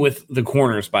 mainly with the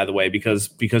corners, by the way, because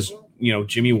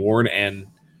Jimmy Ward and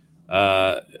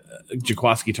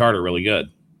Jaquiski Tartt are really good.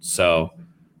 So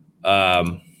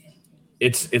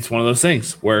it's one of those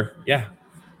things where, yeah,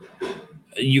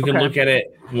 you can look at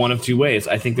it one of two ways.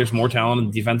 I think there's more talent on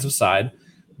the defensive side,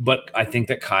 but I think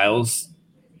that Kyle's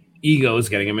ego is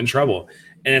getting him in trouble.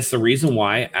 And it's the reason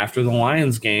why after the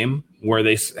Lions game, where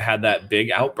they had that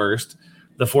big outburst,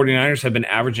 the 49ers have been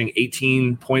averaging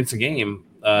 18 points a game,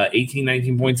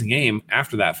 19 points a game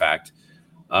after that fact.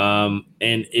 And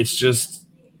it's just,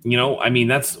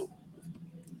 that's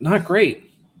not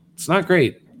great. It's not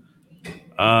great.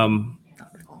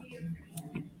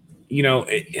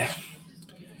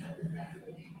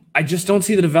 I just don't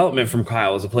see the development from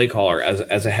Kyle as a play caller,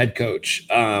 as a head coach.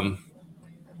 And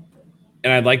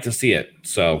I'd like to see it.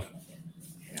 So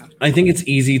I think it's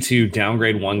easy to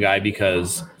downgrade one guy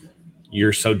because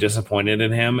you're so disappointed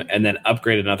in him, and then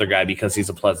upgrade another guy because he's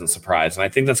a pleasant surprise. And I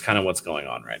think that's kind of what's going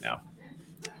on right now.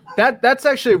 That's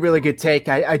actually a really good take.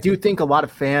 I do think a lot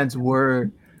of fans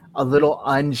were a little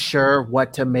unsure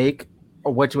what to make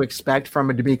or what to expect from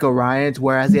a DeMeco Ryans,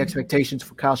 whereas the expectations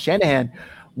for Kyle Shanahan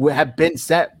have been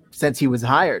set since he was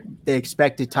hired. They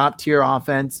expected top-tier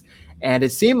offense, and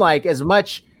it seemed like as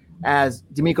much as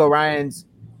DeMeco Ryans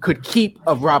could keep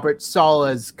of Robert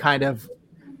Saleh's kind of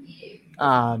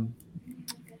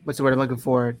what's the word I'm looking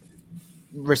for?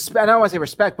 Respect. I don't want to say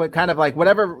respect, but kind of like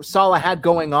whatever Saleh had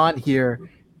going on here,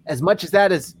 as much as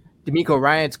that as DeMeco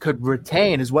Ryans could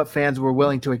retain is what fans were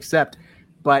willing to accept.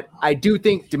 But I do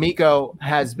think DeMeco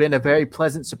has been a very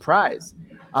pleasant surprise.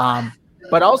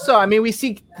 But also, we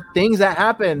see things that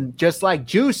happen, just like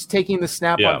Juice taking the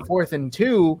snap on 4th and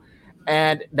 2,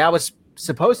 and that was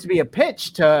supposed to be a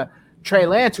pitch to Trey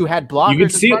Lance, who had You blockers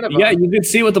could see in front it. of him. Yeah, you could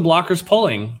see what the blocker's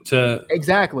pulling to.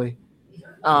 Exactly.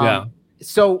 Yeah.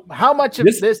 So how much of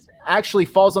this actually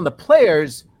falls on the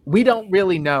players, we don't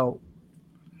really know.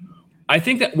 I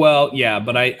think that, well, yeah,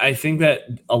 but I think that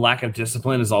a lack of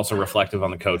discipline is also reflective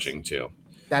on the coaching too.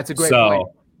 That's a great point.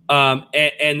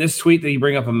 And this tweet that you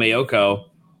bring up in Mayoko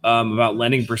about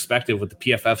lending perspective with the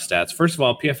PFF stats. First of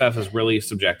all, PFF is really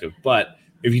subjective, but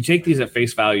if you take these at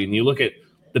face value and you look at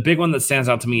the big one that stands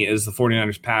out to me is the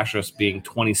 49ers pass rush being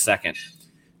 22nd.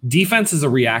 Defense is a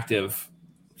reactive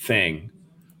thing.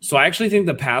 So I actually think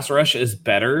the pass rush is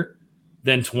better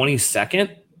than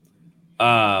 22nd.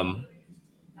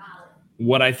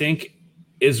 What I think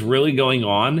is really going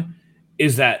on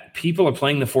is that people are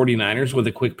playing the 49ers with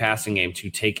a quick passing game to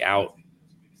take out.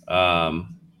 Sorry,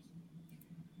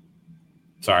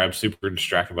 I'm super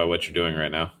distracted by what you're doing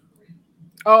right now.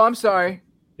 Oh, I'm sorry.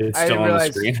 It's still on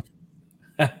the screen.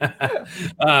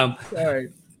 Sorry.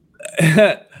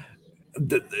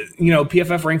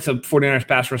 PFF ranks the 49ers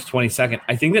pass rush 22nd.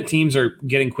 I think that teams are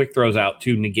getting quick throws out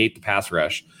to negate the pass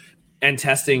rush and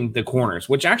testing the corners,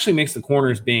 which actually makes the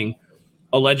corners being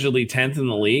allegedly 10th in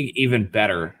the league even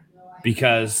better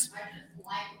because,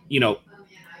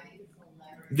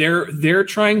 they're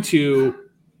trying to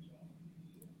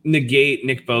negate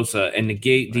Nick Bosa and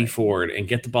negate D Ford and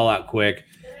get the ball out quick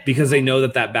because they know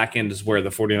that back end is where the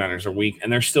 49ers are weak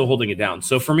and they're still holding it down.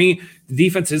 So for me, the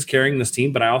defense is carrying this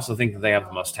team, but I also think that they have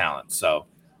the most talent. So,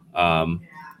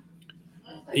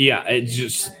 it's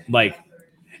just like,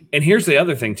 and here's the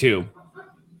other thing too.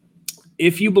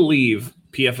 If you believe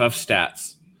PFF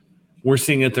stats, we're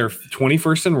seeing that they're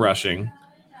 21st in rushing,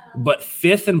 but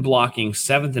 5th in blocking,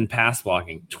 7th in pass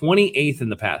blocking, 28th in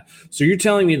the pass. So you're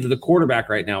telling me that the quarterback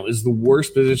right now is the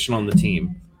worst position on the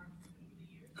team.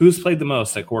 Who's played the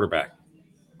most at quarterback?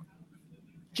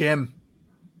 Jim.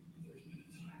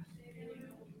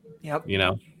 Yep.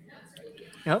 Yep.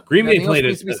 Green Bay played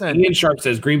it. Ian Sharp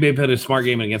says Green Bay played a smart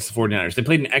game against the 49ers. They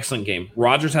played an excellent game.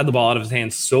 Rodgers had the ball out of his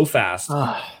hands so fast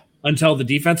until the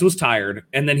defense was tired,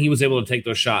 and then he was able to take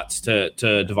those shots to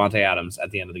Devontae Adams at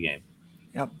the end of the game.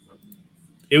 Yep.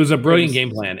 It was a brilliant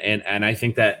game plan, and I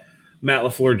think that Matt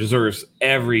LaFleur deserves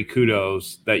every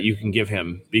kudos that you can give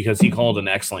him because he called an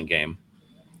excellent game.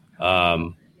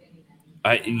 It's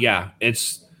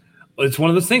one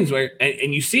of those things where,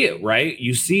 and you see it, right?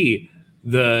 You see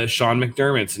the Sean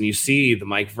McDermotts and you see the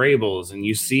Mike Vrabels and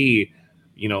you see,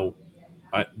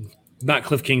 not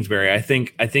Cliff Kingsbury. I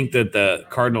think that the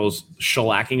Cardinals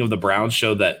shellacking of the Browns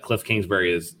showed that Cliff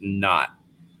Kingsbury is not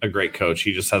a great coach.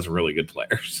 He just has really good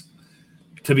players.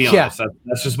 To be honest,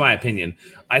 that's just my opinion.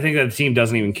 I think that the team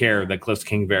doesn't even care that Cliff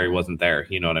Kingsbury wasn't there.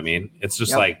 You know what I mean? It's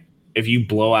just like if you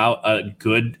blow out a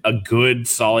good,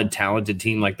 solid, talented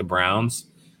team like the Browns,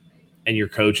 and your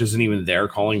coach isn't even there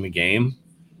calling the game,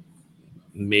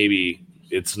 maybe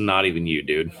it's not even you,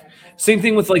 dude. Same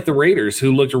thing with like the Raiders,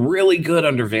 who looked really good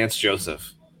under Vance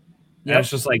Joseph. Yeah,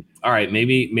 it's just like, all right,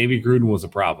 maybe Gruden was a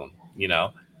problem,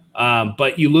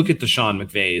 But you look at the Sean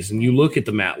McVays and you look at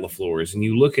the Matt LaFleurs and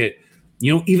you look at,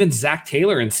 even Zach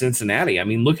Taylor in Cincinnati. I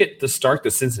mean, look at the start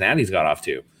that Cincinnati's got off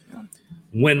to.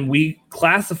 When we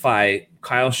classify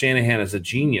Kyle Shanahan as a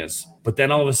genius, but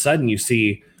then all of a sudden you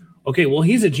see, okay, well,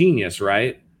 he's a genius,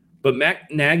 right? But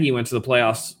Matt Nagy went to the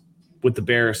playoffs with the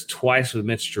Bears twice with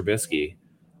Mitch Trubisky.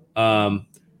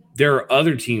 There are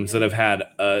other teams that have had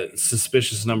a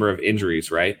suspicious number of injuries,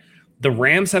 right? The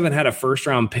Rams haven't had a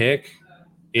first-round pick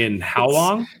in how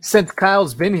long? Since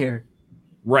Kyle's been here.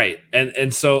 Right. And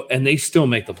they still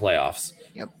make the playoffs.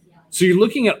 Yep. So you're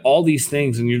looking at all these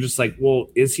things and you're just like, well,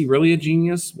 is he really a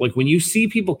genius? Like when you see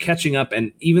people catching up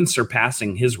and even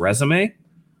surpassing his resume,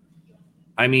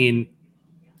 I mean,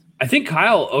 I think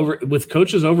Kyle with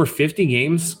coaches over 50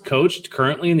 games coached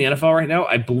currently in the NFL right now,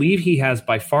 I believe he has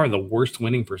by far the worst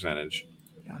winning percentage.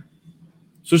 Yeah.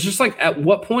 So it's just like, at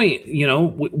what point,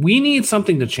 we need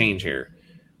something to change here.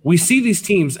 We see these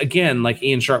teams, again, like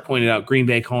Ian Sharp pointed out, Green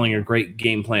Bay calling a great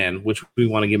game plan, which we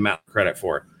want to give Matt credit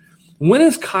for. When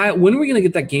are we going to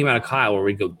get that game out of Kyle where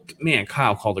we go, man,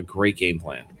 Kyle called a great game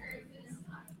plan?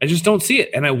 I just don't see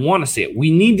it, and I want to see it. We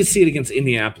need to see it against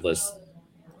Indianapolis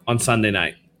on Sunday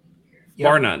night,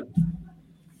 bar none.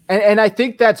 And I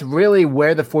think that's really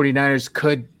where the 49ers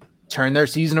could turn their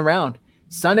season around.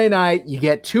 Sunday night, you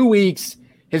get 2 weeks.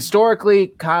 Historically,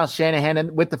 Kyle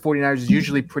Shanahan with the 49ers is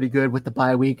usually pretty good with the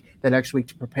bye week, that extra week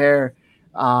to prepare.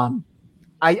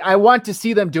 I want to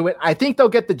see them do it. I think they'll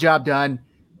get the job done,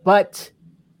 but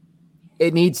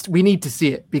we need to see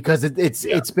it because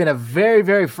it's been a very,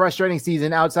 very frustrating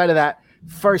season outside of that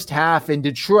first half in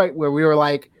Detroit where we were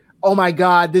like, oh my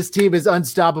God, this team is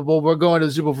unstoppable. We're going to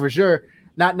the Super Bowl for sure.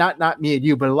 not me and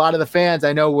you, but a lot of the fans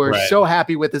I know were Right. so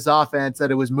happy with this offense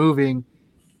that it was moving,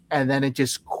 and then it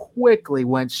just quickly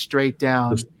went straight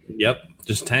down.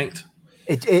 Just tanked.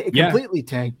 It completely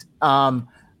tanked. I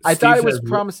Steve thought it was says-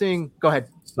 promising. Go ahead.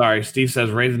 Sorry, Steve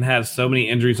says Raisin has so many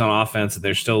injuries on offense that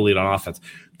they're still lead on offense.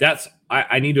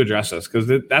 I need to address this because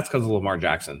that's because of Lamar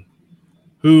Jackson,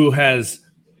 who has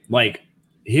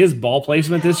his ball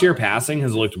placement this year passing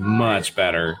has looked much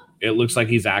better. It looks like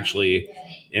he's actually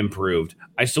improved.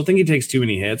 I still think he takes too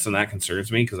many hits, and that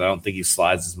concerns me because I don't think he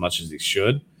slides as much as he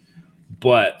should.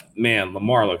 But man,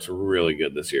 Lamar looks really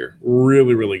good this year.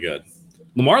 Really, really good.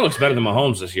 Lamar looks better than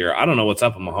Mahomes this year. I don't know what's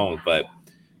up with Mahomes, but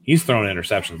he's throwing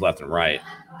interceptions left and right.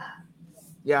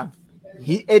 Yeah,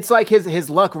 it's like his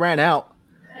luck ran out.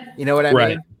 You know what I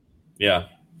mean? Yeah.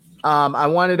 I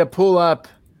wanted to pull up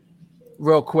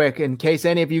real quick in case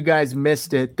any of you guys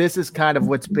missed it. This is kind of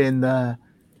what's been the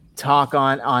talk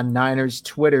on Niners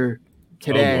Twitter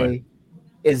today.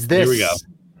 Is this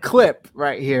clip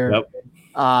right here?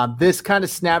 Yep. This kind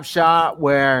of snapshot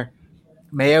where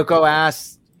Mayoko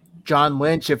asks John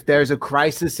Lynch if there's a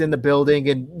crisis in the building,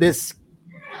 and this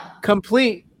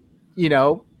complete,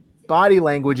 body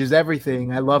language is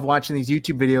everything. I love watching these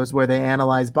YouTube videos where they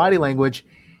analyze body language,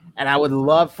 and I would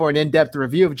love for an in-depth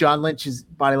review of John Lynch's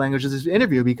body language in this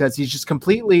interview because he's just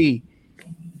completely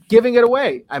giving it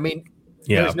away. I mean,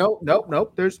 there's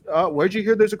nope. There's where'd you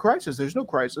hear there's a crisis? There's no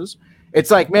crisis.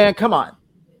 It's like, man, come on.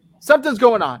 Something's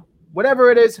going on. Whatever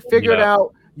it is, figure it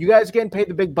out. You guys are getting paid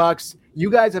the big bucks.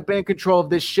 You guys have been in control of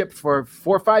this ship for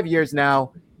 4 or 5 years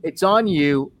now. It's on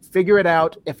you. Figure it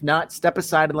out. If not, step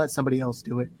aside and let somebody else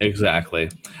do it. Exactly.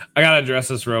 I got to address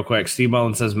this real quick. Steve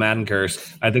Mullen says Madden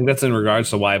curse. I think that's in regards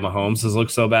to why Mahomes has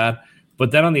looked so bad.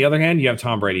 But then on the other hand, you have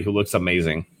Tom Brady, who looks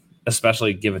amazing,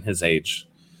 especially given his age.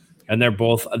 And they're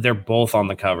both on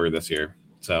the cover this year.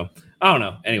 So I don't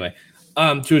know. Anyway,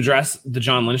 to address the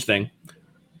John Lynch thing,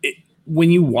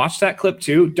 when you watch that clip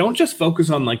too, don't just focus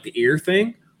on the ear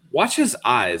thing. Watch his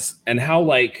eyes and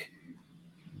how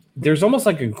there's almost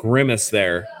like a grimace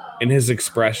there in his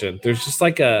expression. There's just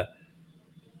like a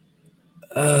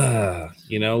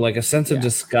sense of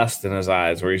disgust in his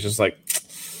eyes where he's just like,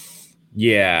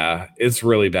 yeah, it's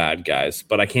really bad, guys,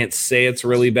 but I can't say it's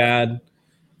really bad.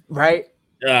 Right.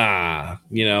 And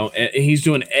he's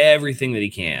doing everything that he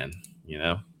can,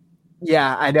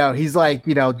 Yeah, I know. He's like,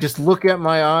 just look at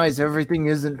my eyes. Everything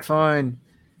isn't fine.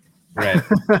 Right.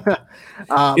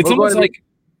 It's almost like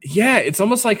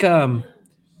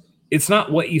it's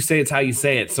not what you say, it's how you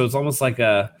say it. So it's almost like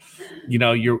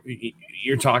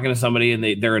you're talking to somebody and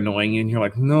they're annoying you and you're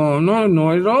like, no, I'm not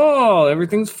annoyed at all.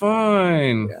 Everything's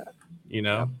fine.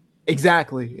 Yeah.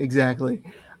 Exactly.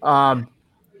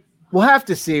 We'll have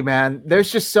to see, man.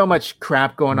 There's just so much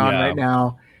crap going on right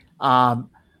now.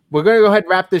 We're going to go ahead and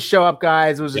wrap this show up,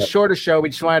 guys. It was a shorter show. We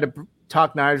just wanted to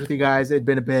talk Niners with you guys. It had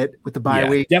been a bit with the bye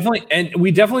week. Definitely. And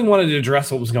we definitely wanted to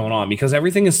address what was going on because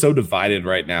everything is so divided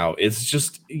right now. It's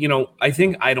just, I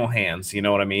think idle hands, you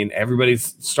know what I mean?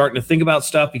 Everybody's starting to think about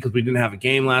stuff because we didn't have a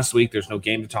game last week. There's no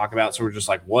game to talk about. So we're just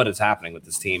like, what is happening with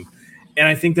this team? And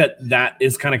I think that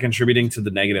is kind of contributing to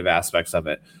the negative aspects of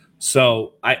it.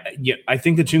 So I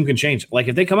think the tune can change. Like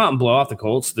if they come out and blow out the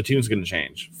Colts, the tune's going to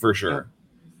change for sure.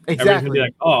 Exactly. Everybody's gonna be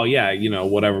like, oh yeah,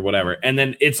 whatever. And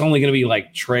then it's only gonna be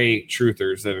like Trey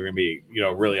truthers that are gonna be,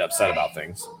 really upset about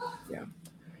things.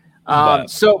 Yeah.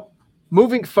 So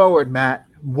moving forward, Matt,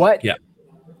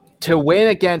 to win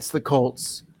against the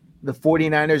Colts, the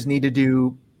 49ers need to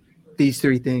do these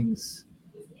 3 things.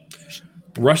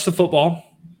 Rush the football,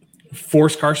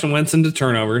 force Carson Wentz into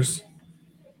turnovers,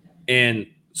 and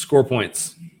score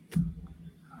points.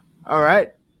 All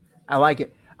right. I like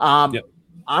it.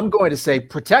 I'm going to say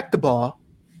protect the ball,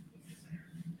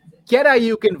 get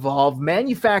Ayuk involved,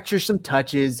 manufacture some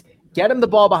touches, get him the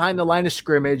ball behind the line of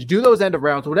scrimmage, do those end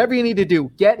arounds, whatever you need to do,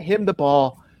 get him the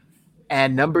ball.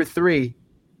 And number 3,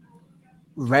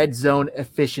 red zone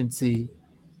efficiency.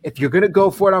 If you're going to go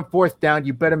for it on 4th down,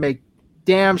 you better make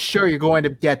damn sure you're going to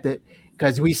get it,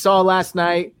 because we saw last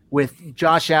night with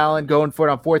Josh Allen going for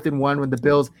it on 4th and 1 when the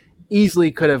Bills easily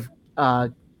could have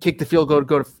kicked the field goal to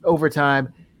go to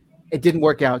overtime. It didn't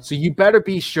work out. So you better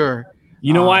be sure.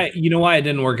 You know why? You know why it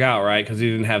didn't work out, right? Because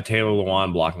he didn't have Taylor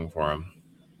Lewan blocking for him.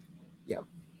 Yeah.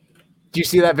 Do you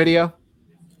see that video?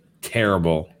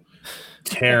 Terrible.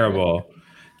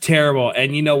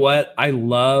 And you know what? I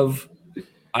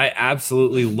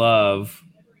absolutely love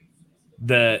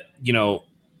because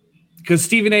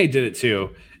Stephen A. did it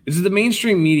too. Is the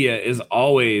mainstream media is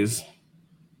always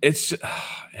it's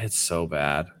so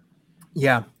bad.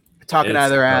 Yeah. Talking out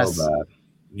of their ass. Bad.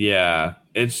 Yeah,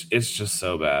 it's just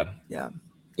so bad. Yeah.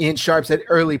 Ian Sharp said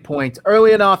early points.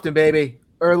 Early and often, baby.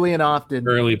 Early and often.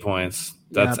 Early points.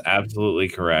 That's absolutely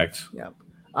correct. Yep.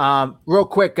 Real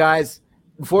quick, guys,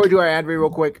 before we do our ad read real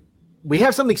quick, we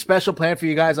have something special planned for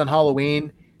you guys on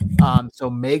Halloween. So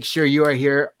make sure you are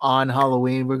here on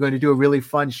Halloween. We're going to do a really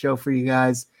fun show for you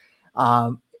guys.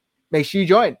 Make sure you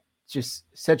join. Just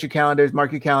set your calendars,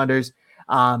 mark your calendars.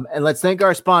 And let's thank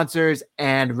our sponsors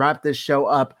and wrap this show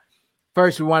up.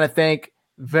 First, we want to thank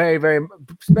very, very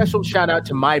special shout out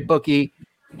to MyBookie.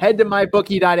 Head to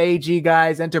mybookie.ag,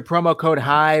 guys. Enter promo code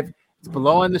HIVE. It's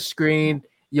below on the screen.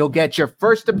 You'll get your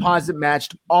first deposit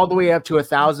matched all the way up to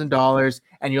 $1,000,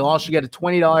 and you'll also get a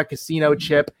 $20 casino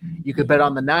chip. You could bet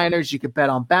on the Niners. You could bet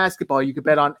on basketball. You could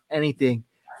bet on anything.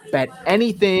 Bet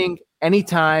anything,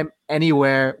 anytime,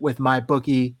 anywhere with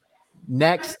MyBookie.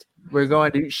 Next, we're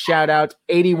going to shout out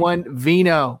 81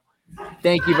 Vino.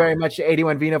 Thank you very much to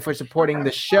 81 Vino for supporting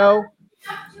the show.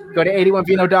 Go to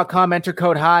 81vino.com, enter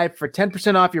code HIVE for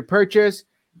 10% off your purchase.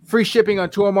 Free shipping on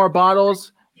 2 or more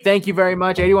bottles. Thank you very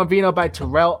much. 81 Vino by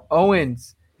Terrell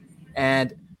Owens.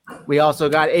 And we also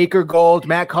got Acre Gold.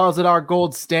 Matt calls it our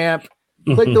gold stamp.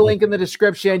 Click the link in the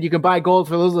description. You can buy gold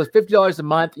for as little as $50 a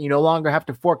month. You no longer have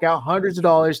to fork out hundreds of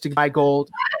dollars to buy gold.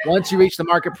 Once you reach the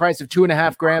market price of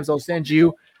 2.5 grams, they'll send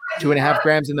you 2.5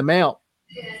 grams in the mail.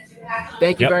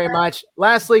 Thank you very much.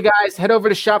 Lastly, guys, head over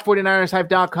to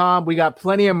shop49ershive.com. We got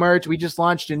plenty of merch. We just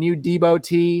launched a new Debo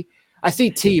tee. I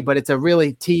see tee, but it's a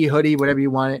really tee hoodie, whatever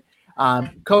you want it.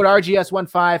 Code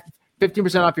RGS15,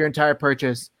 15% off your entire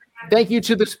purchase. Thank you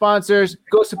to the sponsors.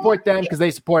 Go support them because they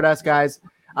support us, guys.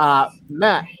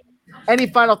 Matt, any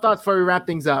final thoughts before we wrap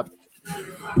things up?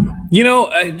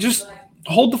 Just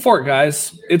hold the fort,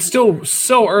 guys. It's still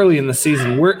so early in the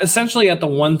season. We're essentially at the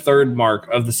 1/3 mark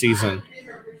of the season.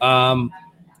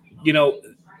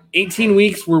 18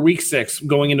 weeks, we're week 6,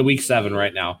 going into week 7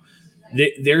 right now.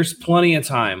 There's plenty of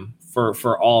time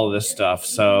for all of this stuff.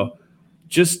 So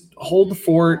just hold the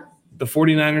fort. The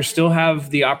 49ers still have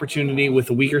the opportunity with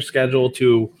a weaker schedule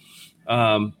to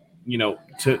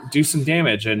do some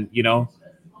damage. And,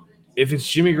 if it's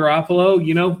Jimmy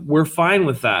Garoppolo, we're fine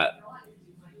with that.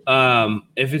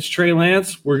 If it's Trey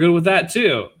Lance, we're good with that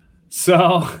too.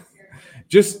 So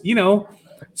just,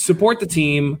 support the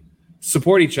team,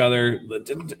 support each other.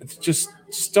 Just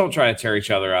don't try to tear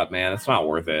each other up, man. It's not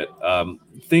worth it.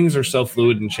 Things are so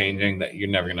fluid and changing that you're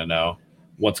never going to know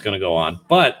what's going to go on.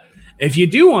 But if you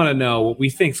do want to know what we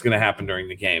think is going to happen during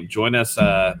the game, join us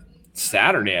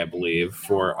Saturday, I believe,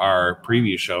 for our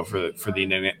preview show for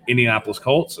the Indianapolis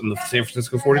Colts and the San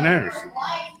Francisco 49ers.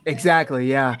 Exactly,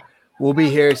 yeah. We'll be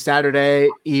here Saturday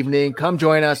evening. Come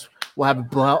join us. We'll have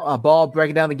a ball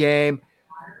breaking down the game,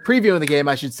 previewing the game,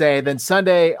 I should say. Then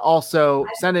Sunday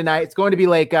night. It's going to be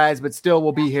late, guys, but still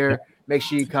we'll be here. Make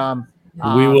sure you come.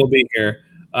 We will be here.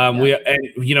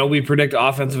 We predict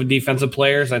offensive and defensive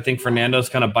players. I think Fernando's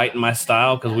kind of biting my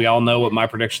style because we all know what my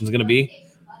prediction is going to be.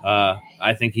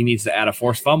 I think he needs to add a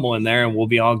forced fumble in there, and we'll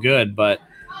be all good. But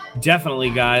definitely,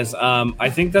 guys,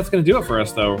 I think that's going to do it for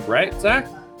us, though. Right, Zach?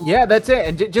 Yeah, that's it.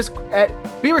 And just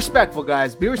be respectful,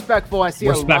 guys. Be respectful. I see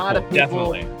a lot of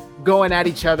people going at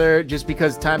each other just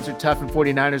because times are tough in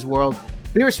 49ers world.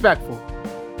 Be respectful.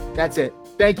 That's it.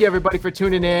 Thank you, everybody, for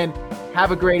tuning in.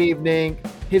 Have a great evening.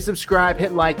 Hit subscribe,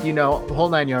 hit like, the whole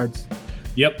 9 yards.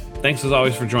 Yep. Thanks as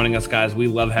always for joining us, guys. We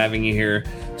love having you here.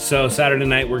 So Saturday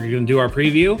night, we're going to do our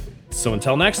preview. So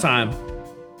until next time,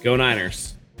 go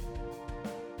Niners.